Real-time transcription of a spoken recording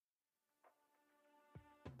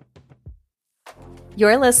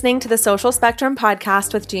You're listening to the Social Spectrum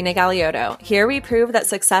podcast with Gina Galiotto. Here we prove that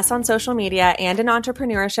success on social media and in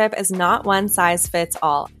entrepreneurship is not one size fits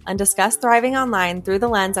all, and discuss thriving online through the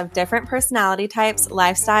lens of different personality types,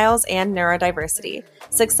 lifestyles, and neurodiversity.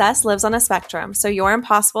 Success lives on a spectrum, so your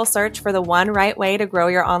impossible search for the one right way to grow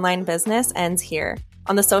your online business ends here.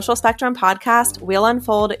 On the Social Spectrum podcast, we'll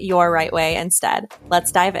unfold your right way instead.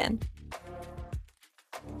 Let's dive in.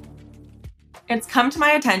 It's come to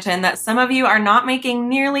my attention that some of you are not making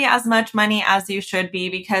nearly as much money as you should be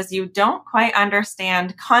because you don't quite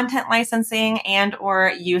understand content licensing and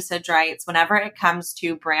or usage rights whenever it comes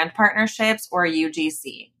to brand partnerships or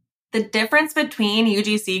UGC. The difference between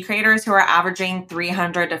UGC creators who are averaging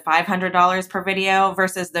 $300 to $500 per video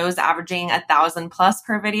versus those averaging $1,000 plus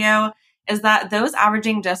per video is that those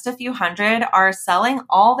averaging just a few hundred are selling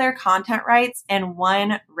all their content rights in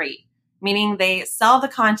one rate. Meaning they sell the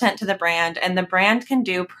content to the brand and the brand can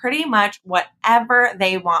do pretty much whatever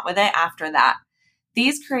they want with it after that.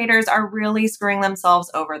 These creators are really screwing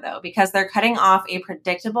themselves over though, because they're cutting off a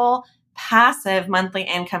predictable, passive monthly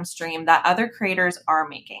income stream that other creators are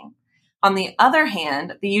making. On the other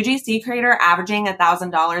hand, the UGC creator averaging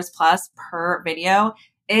 $1,000 plus per video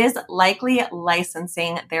is likely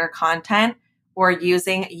licensing their content or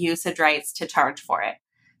using usage rights to charge for it.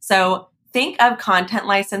 So think of content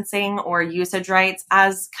licensing or usage rights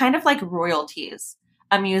as kind of like royalties.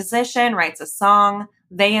 A musician writes a song,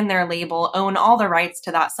 they and their label own all the rights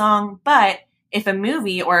to that song, but if a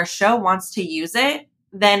movie or a show wants to use it,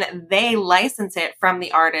 then they license it from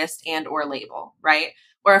the artist and or label, right?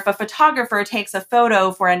 Or if a photographer takes a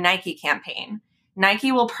photo for a Nike campaign,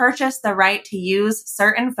 Nike will purchase the right to use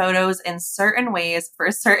certain photos in certain ways for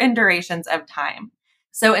certain durations of time.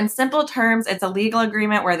 So in simple terms, it's a legal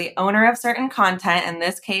agreement where the owner of certain content, in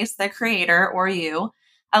this case, the creator or you,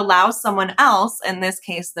 allows someone else, in this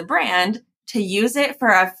case, the brand, to use it for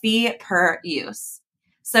a fee per use.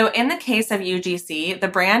 So in the case of UGC, the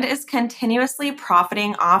brand is continuously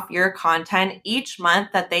profiting off your content each month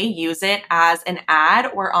that they use it as an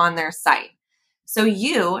ad or on their site. So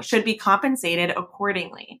you should be compensated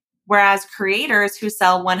accordingly. Whereas creators who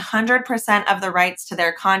sell 100% of the rights to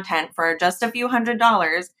their content for just a few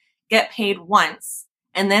 $100s get paid once,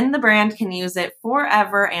 and then the brand can use it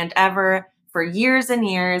forever and ever for years and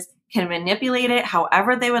years, can manipulate it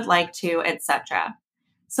however they would like to, etc.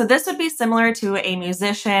 So this would be similar to a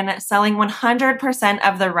musician selling 100%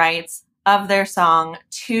 of the rights of their song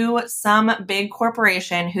to some big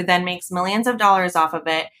corporation who then makes millions of dollars off of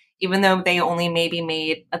it, even though they only maybe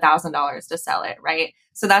made $1,000 to sell it, right?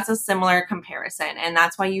 So that's a similar comparison. And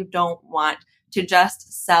that's why you don't want to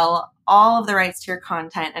just sell all of the rights to your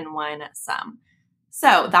content in one sum.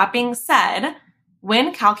 So that being said,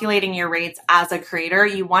 when calculating your rates as a creator,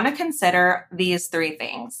 you want to consider these three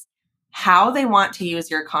things: how they want to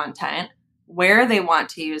use your content, where they want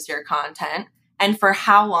to use your content, and for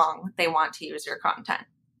how long they want to use your content.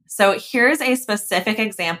 So here's a specific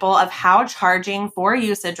example of how charging for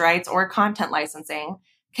usage rights or content licensing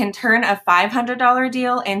can turn a $500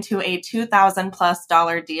 deal into a $2,000 plus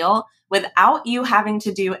deal without you having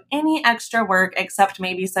to do any extra work except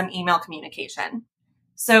maybe some email communication.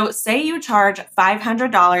 So say you charge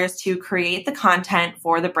 $500 to create the content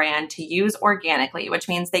for the brand to use organically, which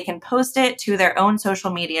means they can post it to their own social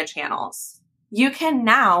media channels. You can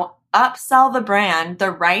now upsell the brand the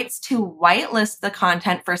rights to whitelist the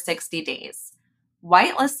content for 60 days.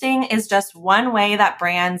 Whitelisting is just one way that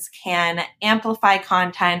brands can amplify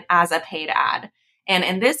content as a paid ad. And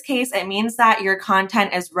in this case, it means that your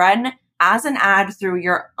content is run as an ad through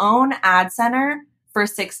your own ad center for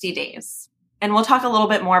 60 days. And we'll talk a little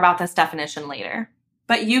bit more about this definition later.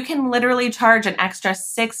 But you can literally charge an extra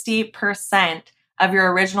 60% of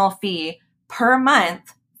your original fee per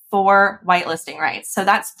month for whitelisting rights. So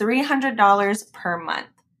that's $300 per month.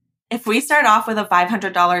 If we start off with a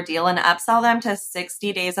 $500 deal and upsell them to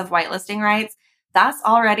 60 days of whitelisting rights, that's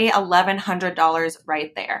already $1,100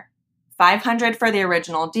 right there. $500 for the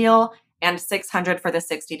original deal and $600 for the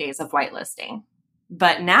 60 days of whitelisting.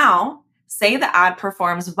 But now, say the ad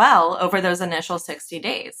performs well over those initial 60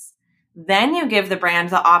 days. Then you give the brand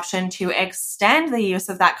the option to extend the use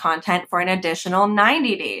of that content for an additional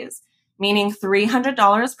 90 days, meaning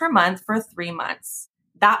 $300 per month for 3 months.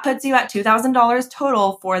 That puts you at $2,000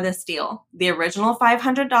 total for this deal. The original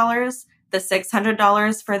 $500, the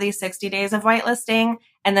 $600 for the 60 days of whitelisting,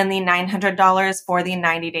 and then the $900 for the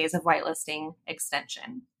 90 days of whitelisting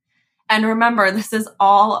extension. And remember, this is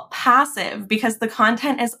all passive because the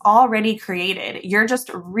content is already created. You're just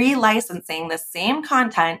relicensing the same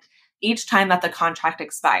content each time that the contract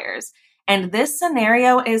expires. And this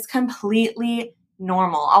scenario is completely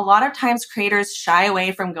normal. A lot of times creators shy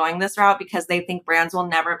away from going this route because they think brands will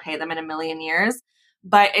never pay them in a million years,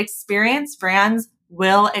 but experienced brands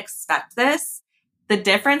will expect this. The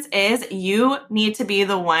difference is you need to be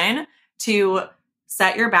the one to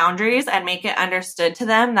set your boundaries and make it understood to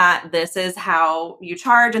them that this is how you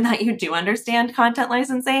charge and that you do understand content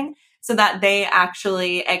licensing so that they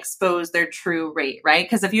actually expose their true rate, right?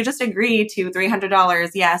 Because if you just agree to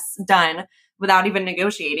 $300, yes, done, without even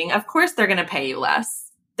negotiating, of course they're going to pay you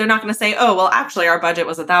less. They're not going to say, oh, well, actually our budget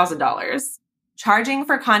was $1,000. Charging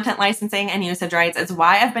for content licensing and usage rights is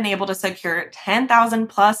why I've been able to secure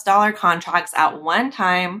 $10,000+ contracts at one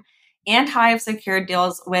time, and how I've secured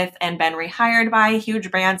deals with and been rehired by huge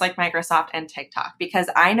brands like Microsoft and TikTok, because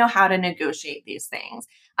I know how to negotiate these things.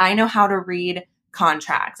 I know how to read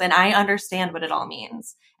contracts and I understand what it all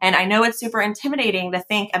means. And I know it's super intimidating to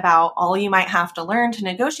think about all you might have to learn to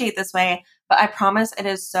negotiate this way, but I promise it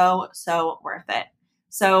is so, so worth it.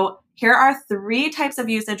 So here are 3 types of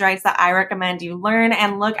usage rights that I recommend you learn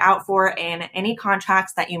and look out for in any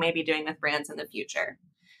contracts that you may be doing with brands in the future.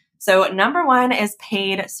 So number 1 is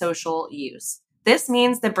paid social use. This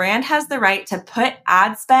means the brand has the right to put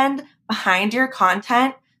ad spend behind your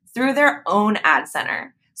content through their own ad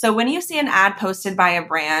center. So when you see an ad posted by a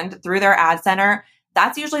brand through their ad center,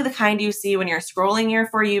 that's usually the kind you see when you're scrolling your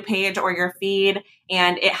For You page or your feed,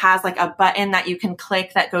 and it has like a button that you can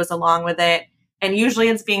click that goes along with it. And usually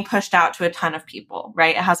it's being pushed out to a ton of people,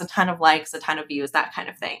 right? It has a ton of likes, a ton of views, that kind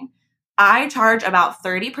of thing. I charge about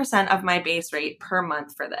 30% of my base rate per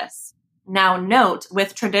month for this. Now note,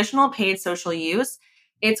 with traditional paid social use,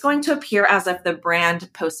 it's going to appear as if the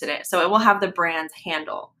brand posted it. So it will have the brand's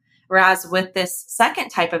handle. Whereas with this second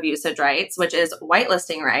type of usage rights, which is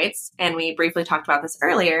whitelisting rights, and we briefly talked about this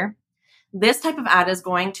earlier, this type of ad is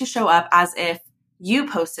going to show up as if you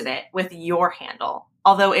posted it with your handle,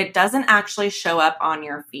 although it doesn't actually show up on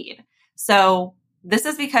your feed. So this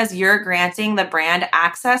is because you're granting the brand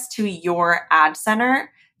access to your ad center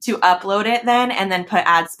to upload it then and then put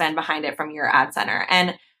ad spend behind it from your ad center.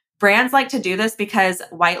 And brands like to do this because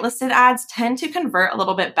whitelisted ads tend to convert a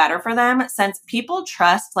little bit better for them, since people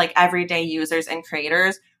trust like everyday users and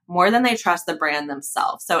creators more than they trust the brand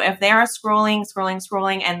themselves. So if they are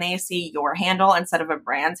scrolling and they see your handle instead of a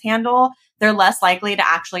brand's handle, they're less likely to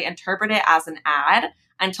actually interpret it as an ad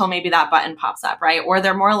until maybe that button pops up, right? Or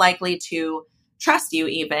they're more likely to trust you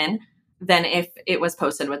even than if it was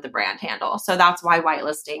posted with the brand handle. So that's why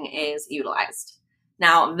whitelisting is utilized.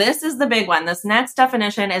 Now, this is the big one. This next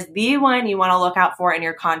definition is the one you want to look out for in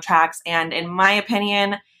your contracts. And in my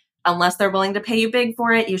opinion, unless they're willing to pay you big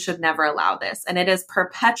for it, you should never allow this. And it is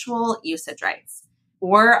perpetual usage rights.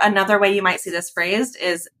 Or another way you might see this phrased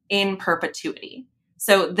is in perpetuity.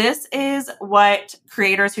 So this is what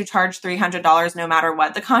creators who charge $300 no matter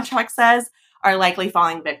what the contract says are likely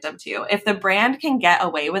falling victim to. If the brand can get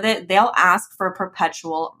away with it, they'll ask for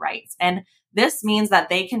perpetual rights. And this means that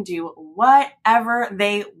they can do whatever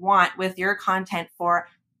they want with your content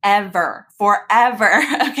forever,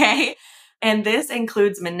 okay? And this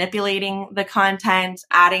includes manipulating the content,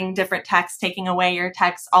 adding different text, taking away your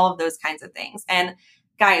text, all of those kinds of things. And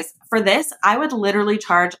guys, for this, I would literally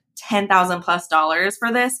charge $10,000+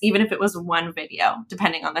 for this, even if it was one video,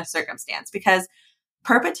 depending on the circumstance, because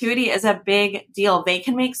perpetuity is a big deal. They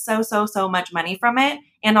can make so much money from it.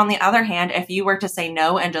 And on the other hand, if you were to say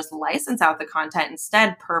no and just license out the content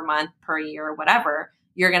instead per month, per year, whatever,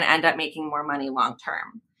 you're going to end up making more money long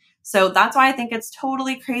term. So that's why I think it's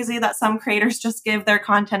totally crazy that some creators just give their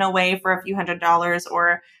content away for a few $100s,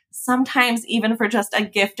 or sometimes even for just a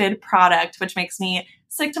gifted product, which makes me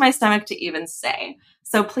sick to my stomach to even say.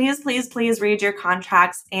 So please read your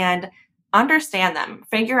contracts and understand them.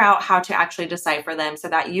 Figure out how to actually decipher them so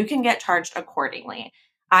that you can get charged accordingly.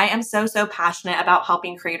 I am so passionate about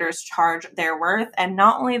helping creators charge their worth, and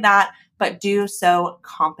not only that, but do so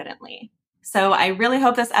competently. So I really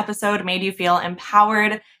hope this episode made you feel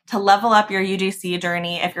empowered to level up your UGC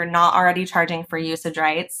journey if you're not already charging for usage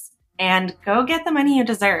rights, and go get the money you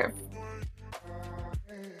deserve.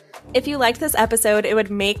 If you liked this episode, it would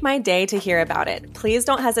make my day to hear about it. Please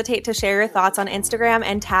don't hesitate to share your thoughts on Instagram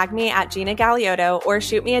and tag me at Gina Galiotto, or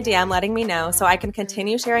shoot me a DM letting me know so I can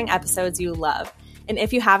continue sharing episodes you love. And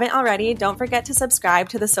if you haven't already, don't forget to subscribe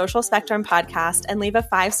to the Social Spectrum podcast and leave a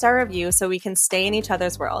 5-star review so we can stay in each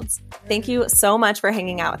other's worlds. Thank you so much for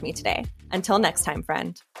hanging out with me today. Until next time,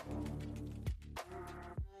 friend.